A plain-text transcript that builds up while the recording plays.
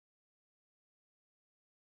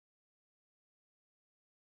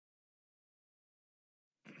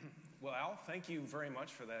Well, Al, thank you very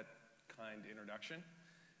much for that kind introduction.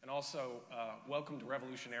 And also, welcome to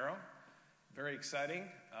Revolution.Aero. Very exciting.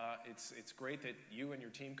 It's great that you and your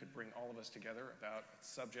team could bring all of us together about a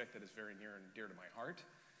subject that is very near and dear to my heart,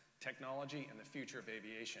 technology and the future of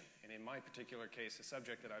aviation. And in my particular case, a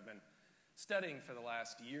subject that I've been studying for the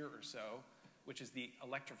last year or so, which is the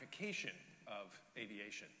electrification of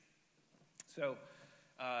aviation. So,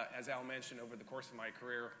 as Al mentioned, over the course of my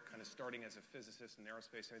career, kind of starting as a physicist and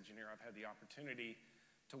aerospace engineer, I've had the opportunity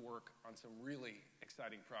to work on some really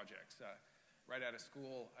exciting projects. Right out of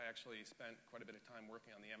school, I actually spent quite a bit of time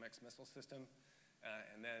working on the MX missile system,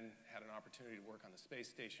 and then had an opportunity to work on the space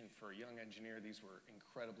station for a young engineer. These were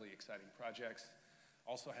incredibly exciting projects.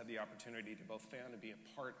 Also had the opportunity to both found and be a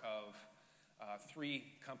part of 3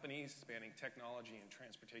 companies spanning technology and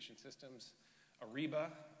transportation systems.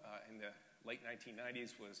 Ariba, in the late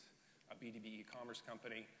 1990s, was a B2B e-commerce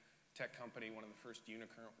company, tech company, one of the first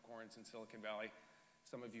unicorns in Silicon Valley.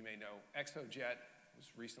 Some of you may know Exojet was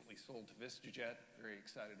recently sold to VistaJet. Very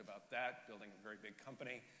excited about that, building a very big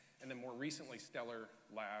company. And then more recently, Stellar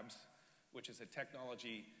Labs, which is a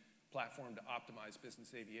technology platform to optimize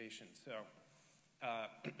business aviation. So,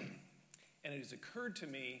 and it has occurred to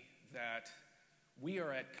me that we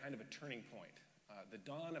are at kind of a turning point, the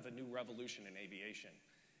dawn of a new revolution in aviation,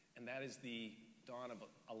 and that is the dawn of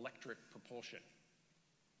electric propulsion.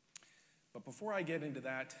 But before I get into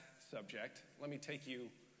that subject, let me take you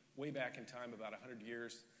way back in time, about 100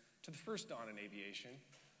 years, to the first dawn in aviation,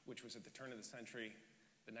 which was at the turn of the century,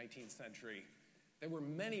 the 19th century. There were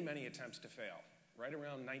many, many attempts to fail. Right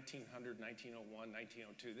around 1900, 1901,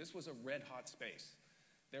 1902, this was a red-hot space.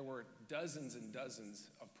 There were dozens and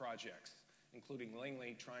dozens of projects, including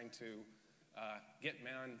Langley trying to get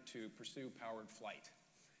man to pursue powered flight.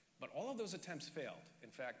 But all of those attempts failed.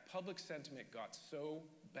 In fact, public sentiment got so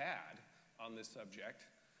bad on this subject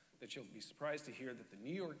that you'll be surprised to hear that the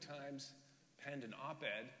New York Times penned an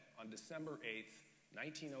op-ed on December 8th,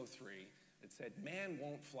 1903, that said, "Man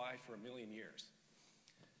won't fly for a million years."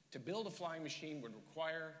 To build a flying machine would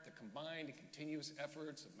require the combined and continuous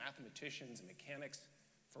efforts of mathematicians and mechanics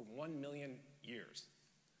for 1 million years,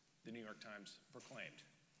 the New York Times proclaimed.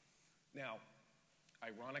 Now,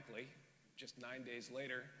 ironically, just 9 days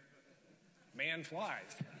later, man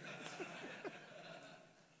flies.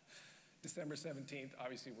 December 17th,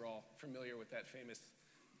 obviously we're all familiar with that famous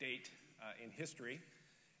date in history.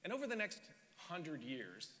 And over the next 100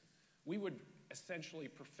 years, we would essentially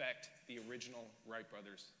perfect the original Wright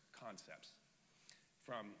brothers concepts.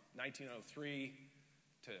 From 1903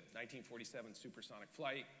 to 1947, supersonic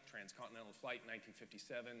flight, transcontinental flight in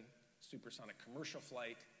 1957, supersonic commercial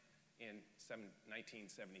flight in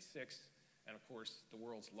 1976, and of course, the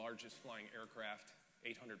world's largest flying aircraft,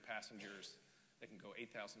 800 passengers, that can go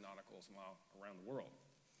 8,000 nautical miles around the world.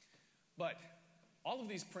 But all of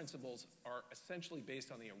these principles are essentially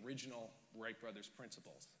based on the original Wright brothers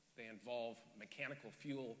principles. They involve mechanical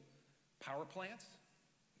fuel power plants,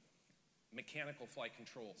 mechanical flight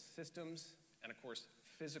control systems, and of course,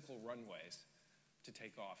 physical runways to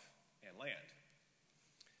take off and land.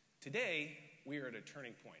 Today, we are at a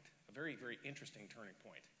turning point, a very, very interesting turning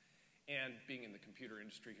point. And being in the computer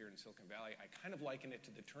industry here in Silicon Valley, I kind of liken it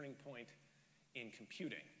to the turning point in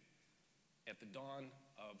computing at the dawn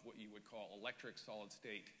of what you would call electric solid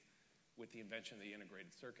state with the invention of the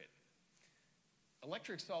integrated circuit.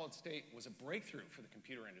 Electric solid state was a breakthrough for the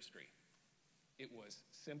computer industry. It was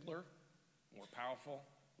simpler, more powerful,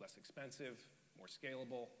 less expensive, more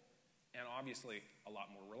scalable, and obviously a lot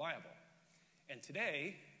more reliable. And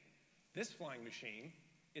today, this flying machine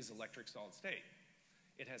is electric solid state.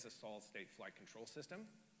 It has a solid state flight control system.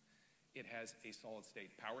 It has a solid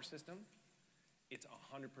state power system. It's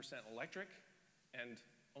 100% electric and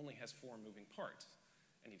only has 4 moving parts.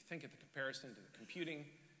 And you think of the comparison to the computing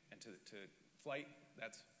and to flight,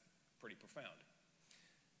 that's pretty profound.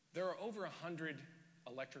 There are over 100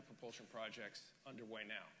 electric propulsion projects underway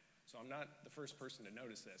now. So I'm not the first person to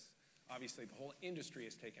notice this. Obviously, the whole industry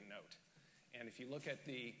has taken note. And if you look at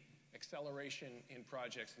the acceleration in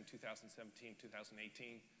projects in 2017,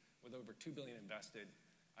 2018, with over $2 billion invested,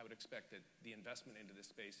 I would expect that the investment into this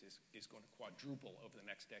space is going to quadruple over the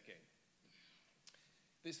next decade.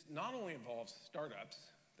 This not only involves startups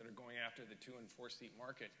that are going after the 2- and 4-seat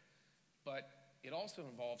market, but it also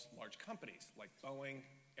involves large companies like Boeing,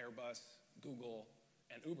 Airbus, Google,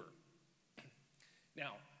 and Uber.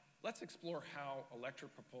 Now, let's explore how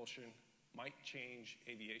electric propulsion might change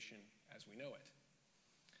aviation as we know it.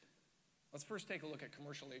 Let's first take a look at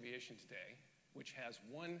commercial aviation today, which has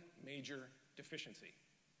one major deficiency.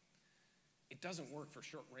 It doesn't work for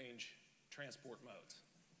short-range transport modes.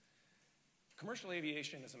 Commercial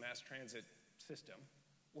aviation as a mass transit system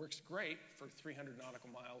works great for 300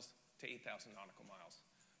 nautical miles to 8,000 nautical miles.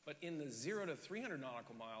 But in the 0 to 300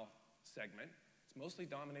 nautical mile segment, it's mostly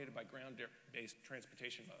dominated by ground-based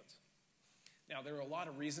transportation modes. Now, there are a lot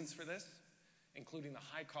of reasons for this, including the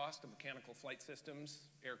high cost of mechanical flight systems,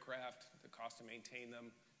 aircraft, the cost to maintain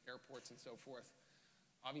them, airports, and so forth.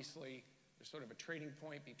 Obviously, there's sort of a trading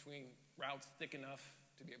point between routes thick enough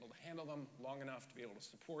to be able to handle them, long enough to be able to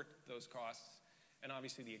support those costs, and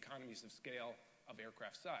obviously the economies of scale of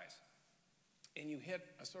aircraft size. And you hit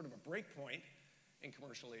a sort of a break point in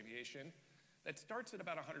commercial aviation that starts at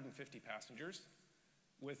about 150 passengers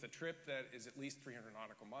with a trip that is at least 300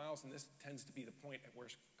 nautical miles, and this tends to be the point at where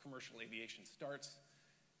commercial aviation starts.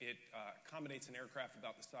 It accommodates an aircraft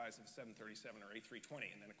about the size of a 737 or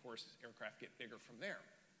A320, and then of course aircraft get bigger from there.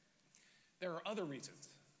 There are other reasons.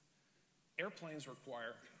 Airplanes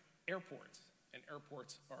require airports, and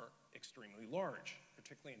airports are extremely large,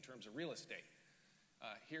 particularly in terms of real estate.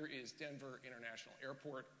 Here is Denver International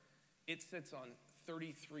Airport. It sits on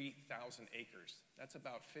 33,000 acres. That's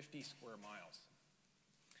about 50 square miles.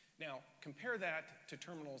 Now, compare that to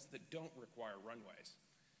terminals that don't require runways.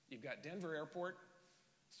 You've got Denver Airport,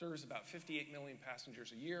 serves about 58 million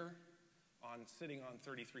passengers a year, sitting on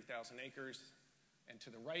 33,000 acres. And to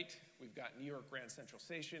the right, we've got New York Grand Central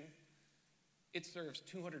Station. It serves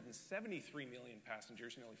 273 million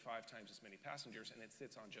passengers, nearly 5 times as many passengers, and it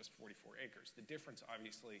sits on just 44 acres. The difference,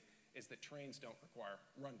 obviously, is that trains don't require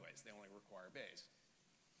runways. They only require bays.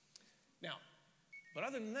 Now, but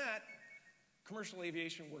other than that, commercial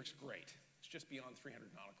aviation works great. It's just beyond 300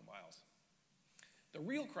 nautical miles. The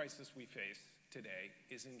real crisis we face today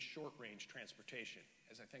is in short-range transportation,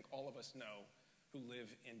 as I think all of us know who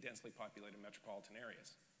live in densely populated metropolitan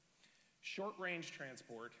areas. Short-range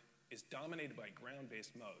transport is dominated by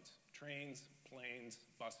ground-based modes: trains, planes,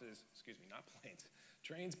 buses, not planes,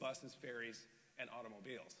 trains, buses, ferries, and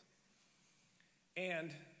automobiles.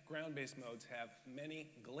 And ground-based modes have many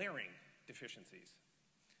glaring deficiencies.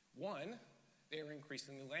 One, they are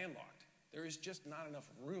increasingly landlocked. There is just not enough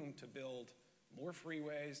room to build more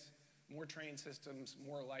freeways, more train systems,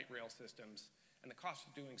 more light rail systems, and the cost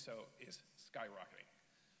of doing so is skyrocketing.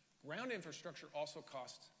 Ground infrastructure also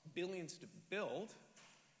costs billions to build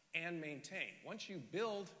and maintain. Once you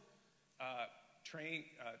build train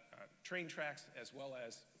tracks as well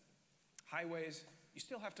as highways, you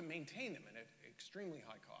still have to maintain them at an extremely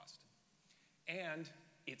high cost. And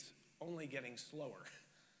it's only getting slower.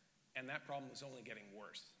 And that problem is only getting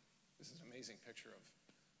worse. This is an amazing picture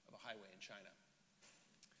of a highway in China.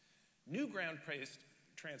 New ground-based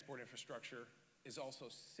transport infrastructure is also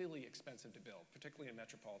silly expensive to build, particularly in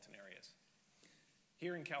metropolitan areas.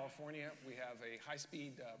 Here in California, we have a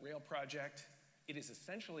high-speed rail project. It is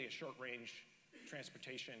essentially a short-range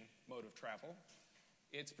transportation mode of travel.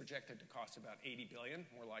 It's projected to cost about $80 billion.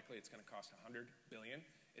 More likely, it's going to cost $100 billion.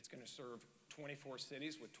 It's going to serve 24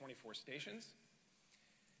 cities with 24 stations.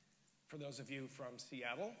 For those of you from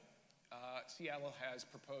Seattle, Seattle has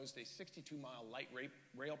proposed a 62-mile light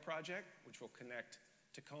rail project, which will connect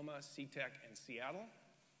Tacoma, SeaTac, and Seattle.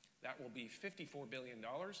 That will be $54 billion,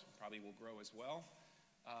 probably will grow as well,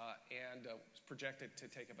 and it's projected to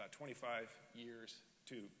take about 25 years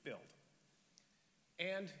to build.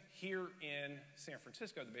 And here in San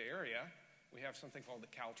Francisco, the Bay Area, we have something called the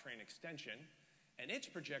Caltrain extension, and it's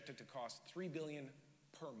projected to cost $3 billion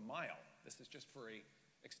per mile. This is just for an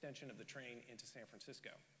extension of the train into San Francisco.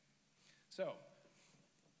 So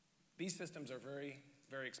these systems are very,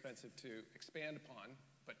 very expensive to expand upon,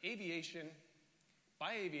 but aviation,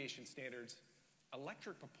 by aviation standards,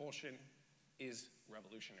 electric propulsion is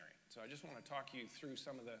revolutionary. So I just want to talk you through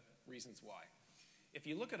some of the reasons why. If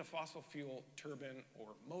you look at a fossil fuel turbine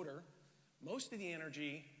or motor, most of the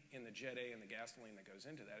energy in the Jet A and the gasoline that goes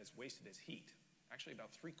into that is wasted as heat. Actually,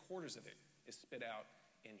 about 3/4 of it is spit out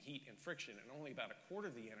in heat and friction, and only about 1/4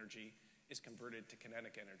 of the energy is converted to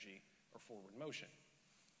kinetic energy or forward motion.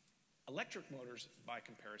 Electric motors, by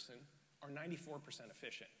comparison, are 94%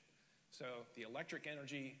 efficient. So the electric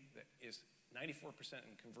energy that is 94%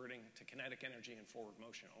 in converting to kinetic energy and forward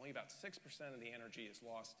motion. Only about 6% of the energy is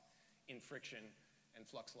lost in friction and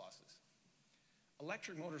flux losses.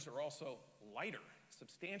 Electric motors are also lighter,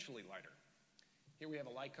 substantially lighter. Here we have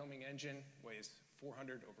a Lycoming engine, weighs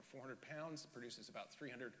over 400 pounds, produces about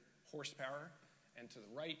 300 horsepower. And to the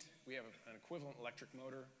right, we have an equivalent electric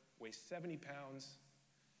motor, weighs 70 pounds,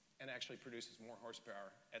 and actually produces more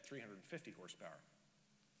horsepower at 350 horsepower.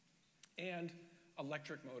 And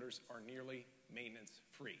electric motors are nearly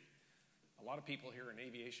maintenance-free. A lot of people here in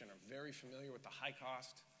aviation are very familiar with the high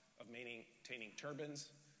cost of maintaining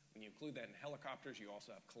turbines. When you include that in helicopters, you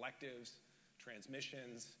also have collectives,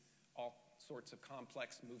 transmissions, all sorts of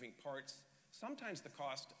complex moving parts. Sometimes the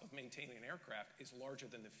cost of maintaining an aircraft is larger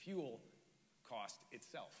than the fuel cost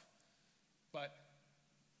itself. But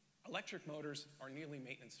electric motors are nearly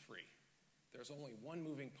maintenance-free. There's only one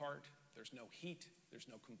moving part, there's no heat, there's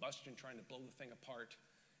no combustion trying to blow the thing apart,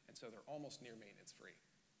 and so they're almost near maintenance-free.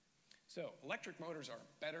 So electric motors are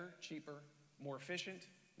better, cheaper, more efficient,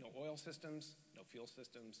 no oil systems, no fuel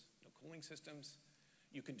systems, no cooling systems.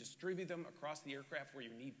 You can distribute them across the aircraft where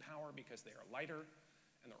you need power because they are lighter,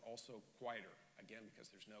 and they're also quieter, again, because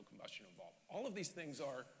there's no combustion involved. All of these things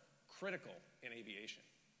are critical in aviation.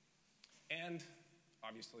 And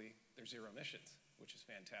obviously, they're zero emissions, which is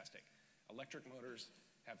fantastic. Electric motors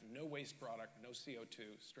have no waste product, no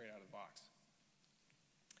CO2, straight out of the box.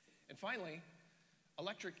 And finally,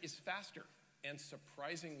 electric is faster and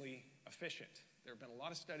surprisingly efficient. There have been a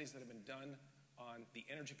lot of studies that have been done on the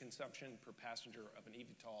energy consumption per passenger of an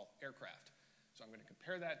eVTOL aircraft. So I'm going to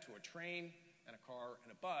compare that to a train and a car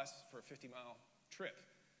and a bus for a 50-mile trip.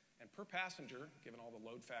 And per passenger, given all the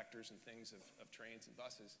load factors and things of trains and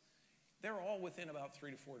buses, they're all within about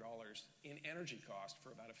 $3 to $4 in energy cost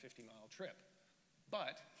for about a 50-mile trip.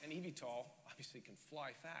 But an eVTOL obviously can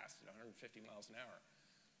fly fast at 150 miles an hour.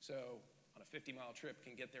 So on a 50-mile trip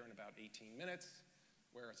can get there in about 18 minutes,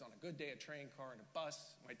 whereas on a good day, a train, car, and a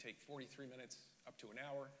bus might take 43 minutes up to an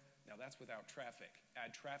hour. Now that's without traffic.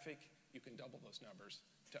 Add traffic, you can double those numbers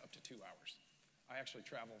to up to 2 hours. I actually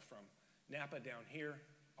travel from Napa down here,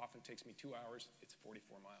 often takes me 2 hours, it's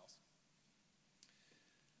 44 miles.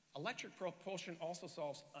 Electric propulsion also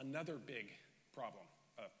solves another big problem,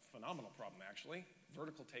 a phenomenal problem actually,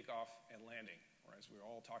 vertical takeoff and landing, or as we were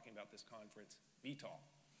all talking about this conference, VTOL.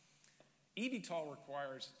 eVTOL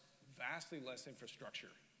requires vastly less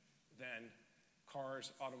infrastructure than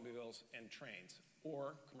cars, automobiles, and trains,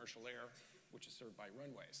 or commercial air, which is served by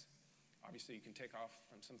runways. Obviously, you can take off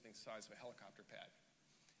from something the size of a helicopter pad.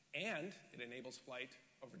 And it enables flight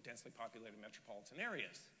over densely populated metropolitan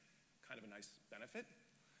areas, kind of a nice benefit,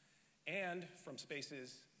 and from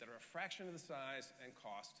spaces that are a fraction of the size and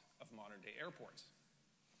cost of modern-day airports.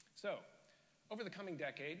 So, over the coming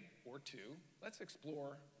decade or two, let's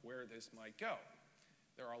explore where this might go.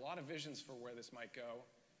 There are a lot of visions for where this might go,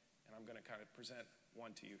 and I'm going to kind of present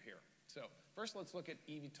one to you here. So, first let's look at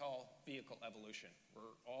eVTOL vehicle evolution.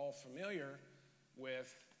 We're all familiar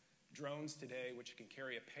with drones today, which can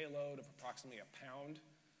carry a payload of approximately a pound,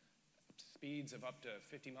 speeds of up to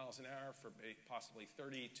 50 miles an hour for possibly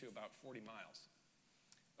 30 to about 40 miles.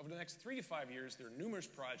 Over the next 3 to 5 years, there are numerous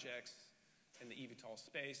projects in the eVTOL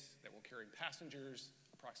space that will carry passengers,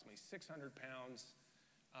 approximately 600 pounds,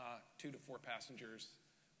 2 to 4 passengers,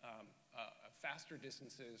 faster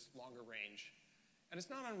distances, longer range. And it's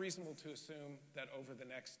not unreasonable to assume that over the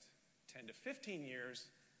next 10 to 15 years,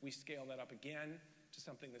 we scale that up again to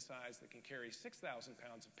something the size that can carry 6,000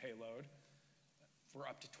 pounds of payload for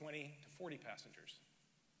up to 20 to 40 passengers.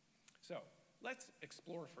 So let's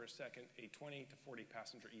explore for a second a 20 to 40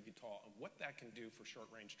 passenger eVTOL and what that can do for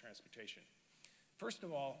short-range transportation. First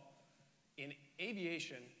of all, in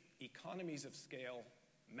aviation, economies of scale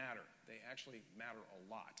matter. They actually matter a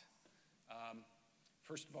lot.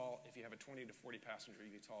 First of all, if you have a 20 to 40 passenger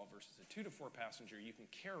eVTOL versus a 2 to 4 passenger, you can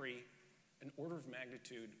carry an order of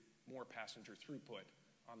magnitude more passenger throughput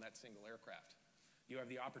on that single aircraft. You have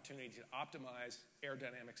the opportunity to optimize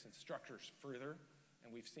aerodynamics and structures further,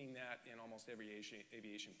 and we've seen that in almost every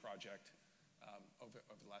aviation project over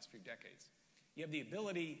the last few decades. You have the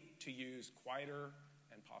ability to use quieter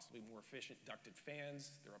and possibly more efficient ducted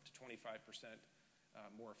fans. They're up to 25%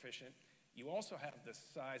 more efficient. You also have the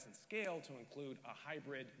size and scale to include a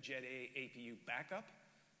hybrid Jet A APU backup,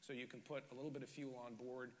 so you can put a little bit of fuel on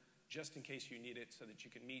board just in case you need it so that you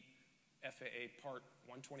can meet FAA Part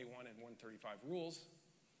 121 and 135 rules.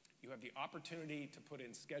 You have the opportunity to put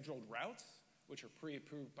in scheduled routes, which are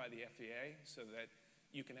pre-approved by the FAA, so that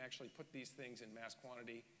you can actually put these things in mass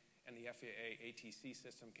quantity and the FAA ATC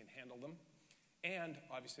system can handle them. And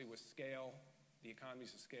obviously with scale, the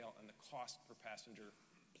economies of scale and the cost per passenger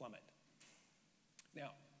plummet.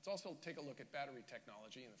 Now, let's also take a look at battery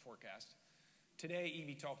technology in the forecast. Today,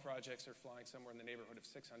 eVTOL projects are flying somewhere in the neighborhood of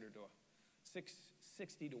 60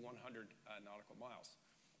 to 100 nautical miles.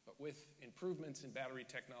 But with improvements in battery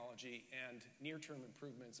technology and near-term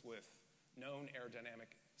improvements with known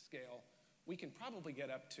aerodynamic scale, we can probably get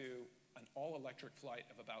up to an all-electric flight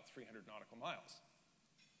of about 300 nautical miles.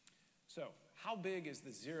 So, how big is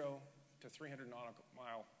the 0 to 300 nautical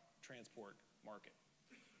mile transport market?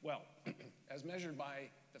 Well, as measured by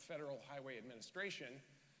the Federal Highway Administration,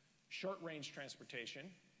 short-range transportation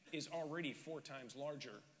is already 4 times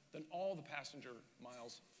larger than all the passenger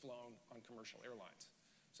miles flown on commercial airlines.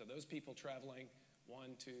 So those people traveling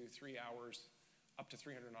 1 to 3 hours, up to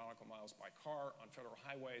 300 nautical miles by car on federal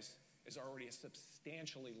highways is already a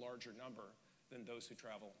substantially larger number than those who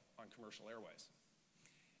travel on commercial airways.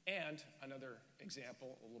 And another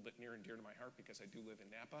example, a little bit near and dear to my heart because I do live in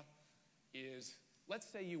Napa, is let's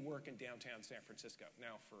say you work in downtown San Francisco.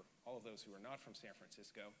 Now, for all of those who are not from San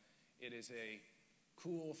Francisco, it is a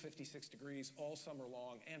cool 56 degrees all summer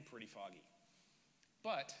long and pretty foggy.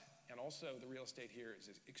 But, and also the real estate here is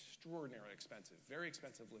extraordinarily expensive, very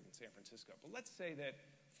expensive to live in San Francisco. But let's say that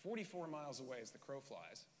 44 miles away as the crow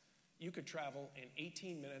flies, you could travel in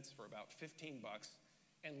 18 minutes for about 15 bucks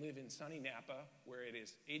and live in sunny Napa where it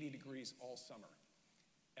is 80 degrees all summer,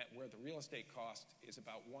 at where the real estate cost is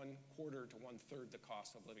about 1/4 to 1/3 the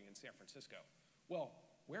cost of living in San Francisco. Well,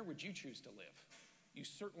 where would you choose to live? You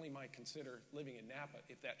certainly might consider living in Napa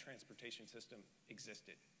if that transportation system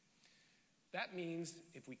existed. That means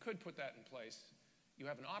if we could put that in place, you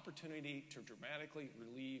have an opportunity to dramatically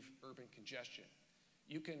relieve urban congestion.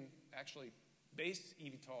 You can actually base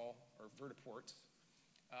eVTOL or vertiports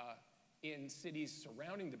in cities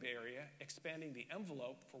surrounding the Bay Area, expanding the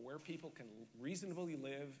envelope for where people can reasonably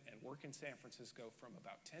live and work in San Francisco from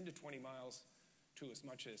about 10 to 20 miles to as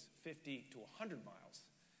much as 50 to 100 miles.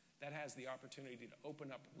 That has the opportunity to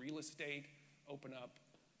open up real estate, open up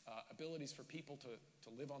abilities for people to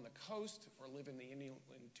live on the coast or live in the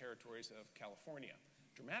inland territories of California.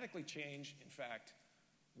 Dramatically change, in fact,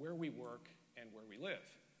 where we work and where we live.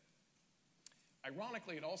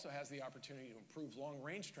 Ironically, it also has the opportunity to improve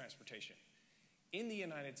long-range transportation. In the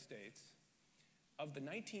United States, of the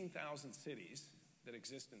 19,000 cities that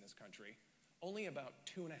exist in this country, only about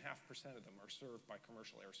 2.5% of them are served by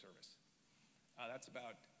commercial air service. That's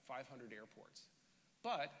about 500 airports.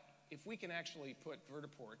 But if we can actually put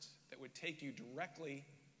vertiports that would take you directly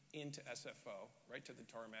into SFO, right to the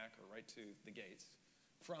tarmac or right to the gates,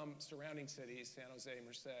 from surrounding cities, San Jose,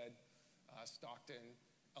 Merced, Stockton,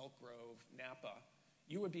 Elk Grove, Napa,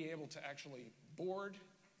 you would be able to actually board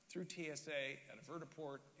through TSA at a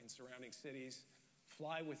vertiport in surrounding cities,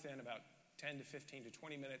 fly within about 10 to 15 to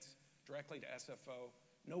 20 minutes directly to SFO,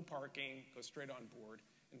 no parking, go straight on board.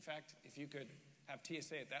 In fact, if you could have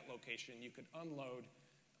TSA at that location, you could unload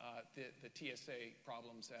the TSA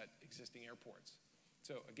problems at existing airports.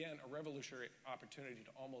 So again, a revolutionary opportunity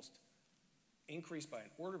to almost increase by an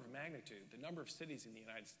order of magnitude the number of cities in the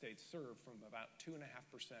United States served from about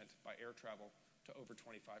 2.5% by air travel to over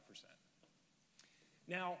 25%.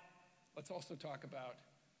 Now, let's also talk about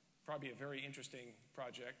probably a very interesting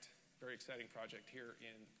project, very exciting project here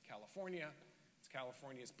in California. It's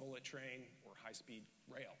California's bullet train or high-speed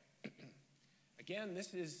rail. Again,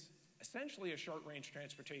 this is essentially a short-range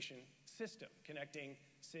transportation system connecting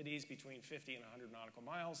cities between 50 and 100 nautical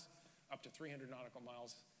miles, up to 300 nautical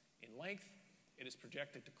miles in length. It is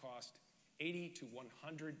projected to cost $80 to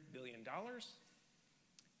 $100 billion.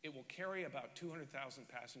 It will carry about 200,000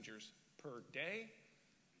 passengers per day.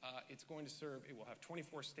 It will have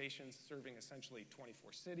 24 stations serving essentially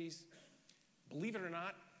 24 cities. Believe it or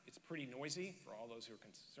not, it's pretty noisy. For all those who are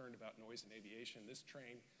concerned about noise in aviation, this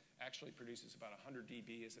train actually produces about 100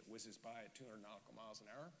 dB as it whizzes by at 200 nautical miles an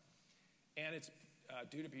hour. And it's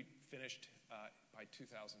due to be finished by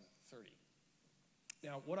 2030.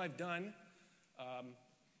 Now, what I've done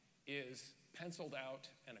is penciled out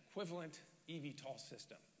an equivalent eVTOL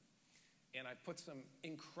system. And I put some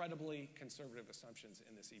incredibly conservative assumptions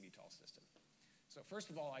in this eVTOL system. So first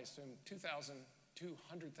of all, I assume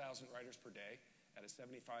 200,000 riders per day at a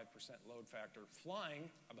 75% load factor, flying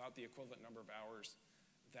about the equivalent number of hours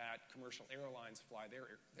that commercial airlines fly their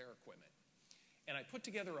equipment. And I put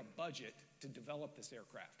together a budget to develop this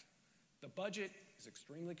aircraft. The budget is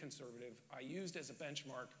extremely conservative. I used as a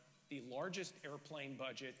benchmark the largest airplane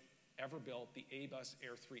budget ever built, the Airbus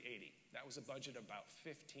Air 380. That was a budget of about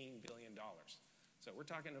 $15 billion. So we're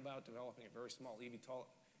talking about developing a very small eVTOL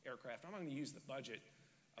aircraft. I'm going to use the budget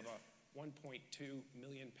of a 1.2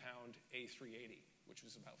 million pound A380, which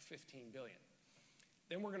was about $15 billion.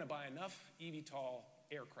 Then we're going to buy enough eVTOL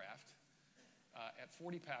aircraft at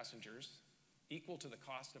 40 passengers, equal to the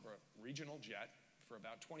cost of a regional jet, for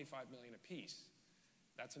about $25 million apiece.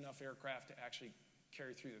 That's enough aircraft to actually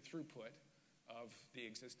carry through the throughput of the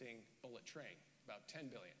existing bullet train, about $10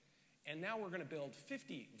 billion. And now we're going to build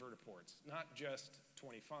 50 vertiports, not just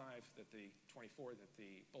 24 that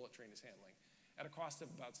the bullet train is handling, at a cost of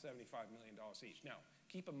about $75 million each. Now,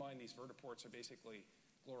 keep in mind these vertiports are basically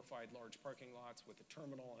glorified large parking lots with a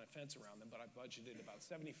terminal and a fence around them, but I budgeted about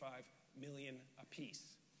 $75 million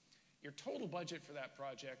apiece. Your total budget for that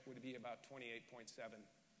project would be about $28.7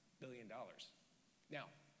 billion. Now,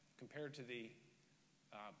 compared to the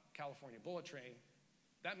California bullet train,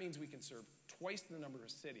 that means we can serve twice the number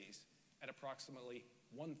of cities at approximately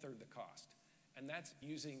 1/3 the cost. And that's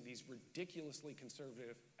using these ridiculously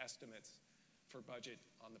conservative estimates for budget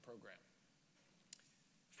on the program.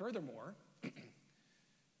 Furthermore,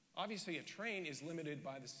 obviously a train is limited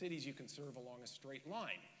by the cities you can serve along a straight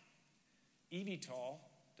line. eVTOL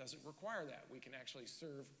doesn't require that. We can actually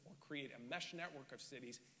serve or create a mesh network of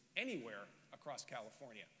cities anywhere across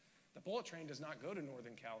California. The bullet train does not go to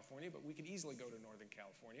Northern California, but we could easily go to Northern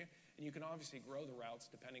California, and you can obviously grow the routes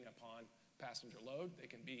depending upon passenger load. They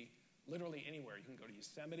can be literally anywhere. You can go to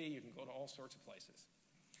Yosemite, you can go to all sorts of places.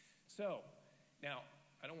 So, now,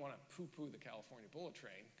 I don't want to poo-poo the California bullet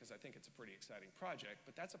train, because I think it's a pretty exciting project,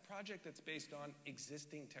 but that's a project that's based on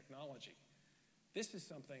existing technology. This is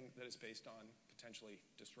something that is based on potentially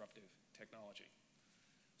disruptive technology.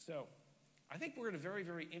 So, I think we're at a very,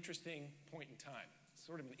 very interesting point in time,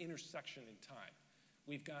 sort of an intersection in time.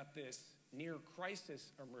 We've got this near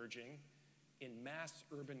crisis emerging in mass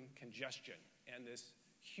urban congestion and this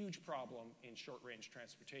huge problem in short-range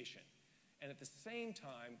transportation. And at the same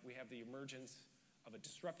time, we have the emergence of a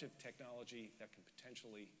disruptive technology that can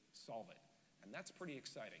potentially solve it. And that's pretty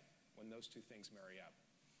exciting when those two things marry up.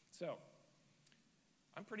 So,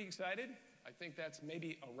 I'm pretty excited. I think that's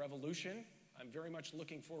maybe a revolution. I'm very much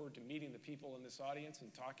looking forward to meeting the people in this audience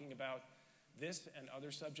and talking about this and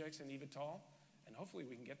other subjects in eVTOL. And hopefully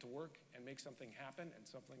we can get to work and make something happen, and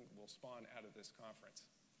something will spawn out of this conference.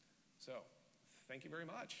 So, thank you very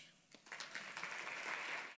much.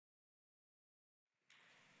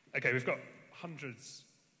 Okay, we've got hundreds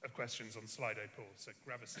of questions on Slido, Paul, so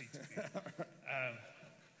grab a seat if you.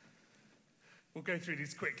 We'll go through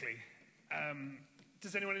these quickly.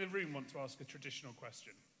 Does anyone in the room want to ask a traditional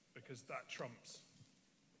question? Because that trumps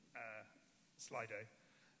Slido.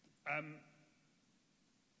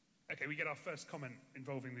 Okay, we get our first comment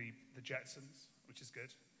involving the Jetsons, which is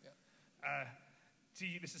good. Yeah.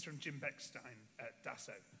 This is from Jim Beckstein at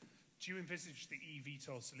Dassault. Do you envisage the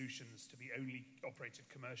eVTOL solutions to be only operated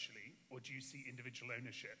commercially, or do you see individual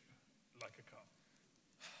ownership like a car?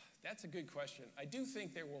 That's a good question. I do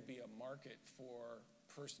think there will be a market for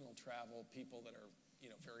personal travel, people that are,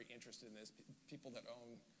 very interested in this, people that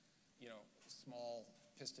own, small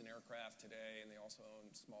piston aircraft today, and they also own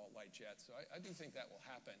small light jets. So I do think that will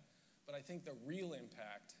happen. But I think the real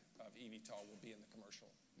impact of eVTOL will be in the commercial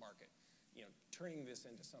market. Turning this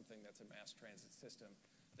into something that's a mass transit system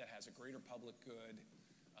that has a greater public good.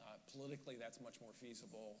 Politically, that's much more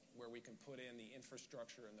feasible, where we can put in the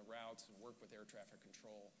infrastructure and the routes and work with air traffic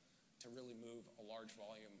control to really move a large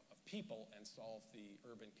volume of people and solve the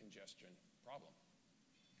urban congestion problem.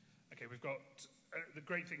 Okay, we've got, the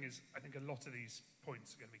great thing is, I think a lot of these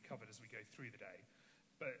points are going to be covered as we go through the day,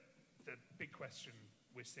 but the big question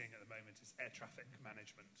we're seeing at the moment is air traffic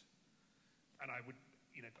management. And I would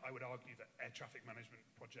argue that air traffic management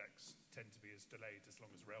projects tend to be as delayed as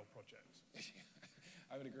long as rail projects.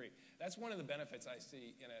 I would agree. That's one of the benefits I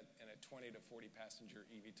see in a 20 to 40 passenger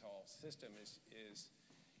eVTOL system is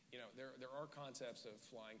there are concepts of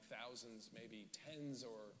flying thousands, maybe tens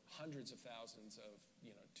or hundreds of thousands of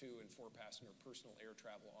 2 and 4 passenger personal air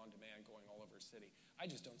travel on demand going all over a city. I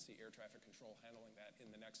just don't see air traffic control handling that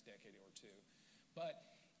in the next decade or two. But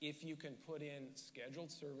if you can put in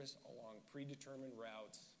scheduled service along predetermined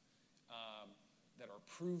routes that are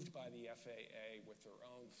approved by the FAA with their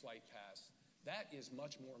own flight paths, that is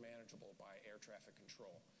much more manageable by air traffic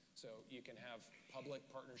control. So you can have public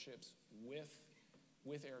partnerships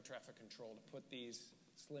with air traffic control to put these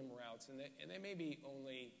slim routes, and they may be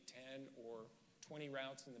only 10 or 20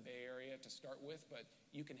 routes in the Bay Area to start with, but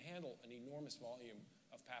you can handle an enormous volume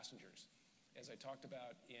of passengers. As I talked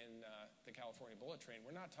about in the California bullet train,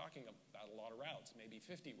 we're not talking about a lot of routes, maybe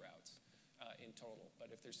 50 routes in total.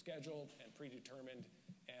 But if they're scheduled and predetermined,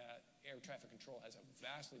 air traffic control has a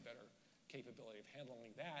vastly better capability of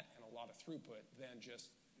handling that and a lot of throughput than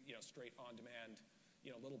just straight on-demand,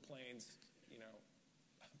 little planes,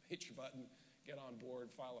 hit your button, get on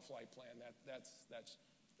board, file a flight plan. That's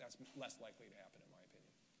less likely to happen, in my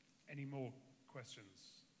opinion. Any more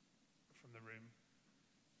questions from the room?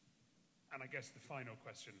 And I guess the final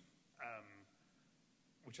question,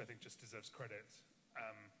 which I think just deserves credit,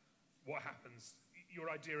 what happens, your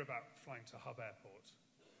idea about flying to hub airport,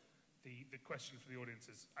 the question for the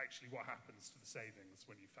audience is actually what happens to the savings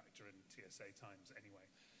when you factor in TSA times anyway?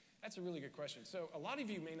 That's a really good question. So a lot of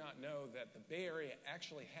you may not know that the Bay Area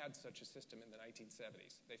actually had such a system in the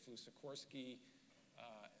 1970s. They flew Sikorsky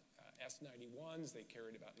S-91s. They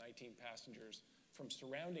carried about 19 passengers from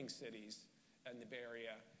surrounding cities in the Bay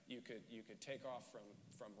Area, you could take off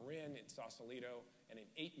from Marin in Sausalito, and in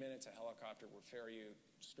 8 minutes, a helicopter would ferry you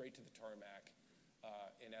straight to the tarmac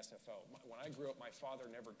in SFO. When I grew up, my father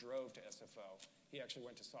never drove to SFO. He actually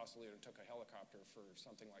went to Sausalito and took a helicopter for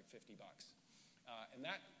something like $50. And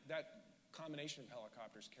that combination of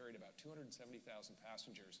helicopters carried about 270,000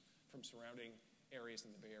 passengers from surrounding areas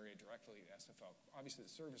in the Bay Area directly to SFO. Obviously,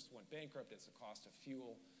 the service went bankrupt as the cost of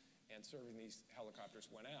fuel and serving these helicopters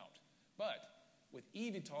went out. But with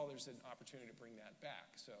eVTOL, there's an opportunity to bring that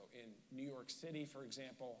back. So in New York City, for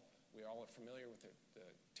example, we all are familiar with the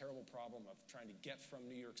terrible problem of trying to get from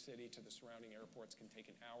New York City to the surrounding airports can take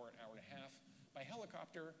an hour and a half. By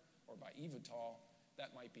helicopter or by eVTOL,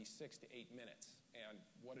 that might be 6 to 8 minutes. And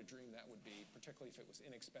what a dream that would be, particularly if it was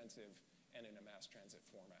inexpensive and in a mass transit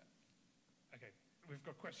format. Okay, we've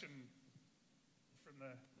got a question from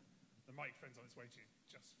the microphone's on its way to you.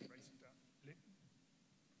 Just raising down. Lynn?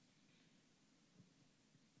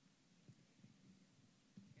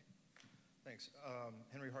 Thanks.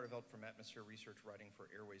 Henry Hartevelt from Atmosphere Research, writing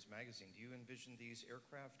for Airways Magazine. Do you envision these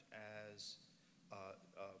aircraft as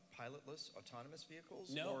pilotless, autonomous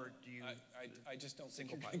vehicles? No, or do you I just don't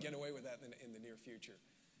think you're going to get away with that in the near future.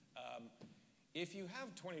 If you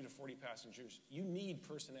have 20 to 40 passengers, you need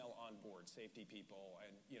personnel on board, safety people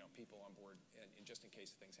and people on board, and just in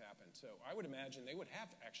case things happen. So I would imagine they would have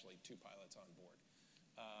actually 2 pilots on board.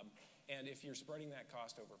 And if you're spreading that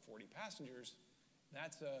cost over 40 passengers,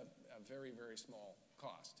 that's a very, very small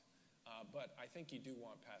cost. But I think you do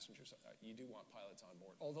want passengers, you do want pilots on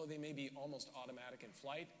board. Although they may be almost automatic in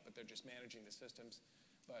flight, but they're just managing the systems.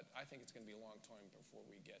 But I think it's going to be a long time before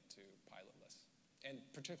we get to pilotless. And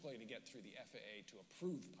particularly to get through the FAA to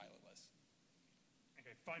approve pilotless.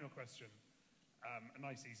 Okay, final question. A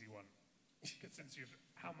nice, easy one. Since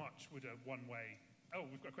how much would a one-way... Oh,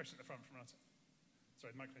 we've got a question at the front from us.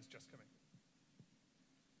 Sorry, the microphone's just coming.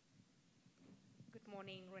 Good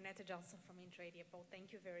morning, Renata Johnson from Intradia. Paul,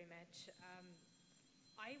 thank you very much.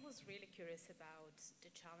 I was really curious about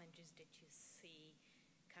the challenges that you see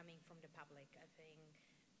coming from the public. I think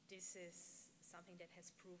this is something that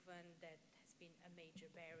has proven that has been a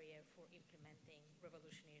major barrier for implementing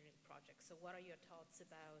revolutionary projects. So what are your thoughts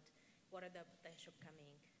about what are the potential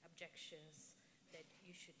coming objections that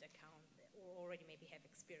you should account or already maybe have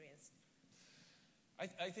experienced?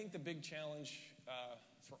 I think the big challenge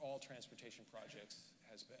for all transportation projects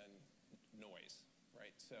has been noise,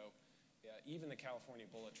 right? So even the California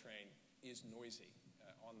bullet train is noisy.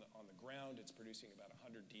 On the ground, it's producing about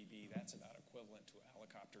 100 dB. That's about equivalent to a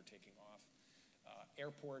helicopter taking off.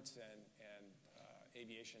 Airports and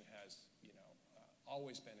aviation has,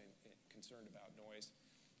 always been concerned about noise.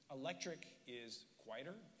 Electric is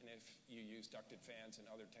quieter, and if you use ducted fans and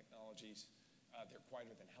other technologies, they're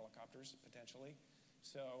quieter than helicopters potentially.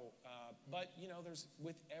 So, but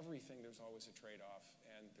with everything, there's always a trade-off,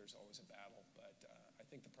 and there's always a battle. But I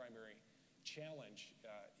think the primary challenge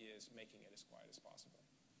is making it as quiet as possible.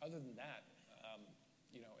 Other than that,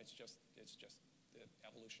 it's just the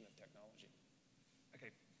evolution of technology. Okay,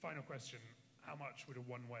 final question. How much would a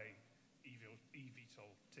one-way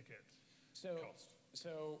eVTOL ticket cost?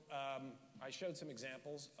 So I showed some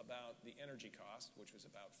examples about the energy cost, which was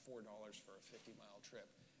about $4 for a 50-mile trip.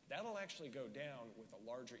 That'll actually go down with a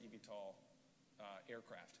larger eVTOL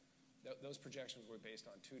aircraft. Those projections were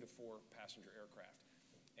based on 2 to 4 passenger aircraft.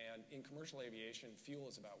 And in commercial aviation,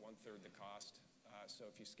 fuel is about 1/3 the cost. So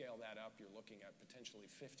if you scale that up, you're looking at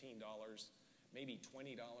potentially $15, maybe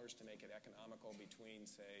 $20 to make it economical between,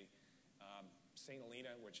 say, St.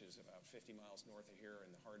 Helena, which is about 50 miles north of here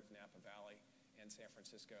in the heart of Napa Valley, and San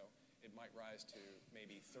Francisco. It might rise to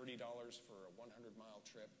maybe $30 for a 100-mile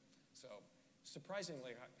trip. So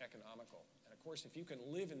surprisingly economical. And of course, if you can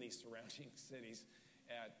live in these surrounding cities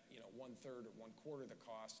at 1/3 or 1/4 the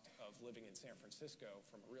cost of living in San Francisco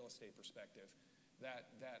from a real estate perspective, that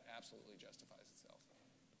absolutely justifies itself.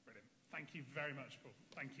 Brilliant. Thank you very much, Paul.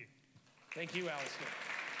 Thank you. Thank you, Alistair.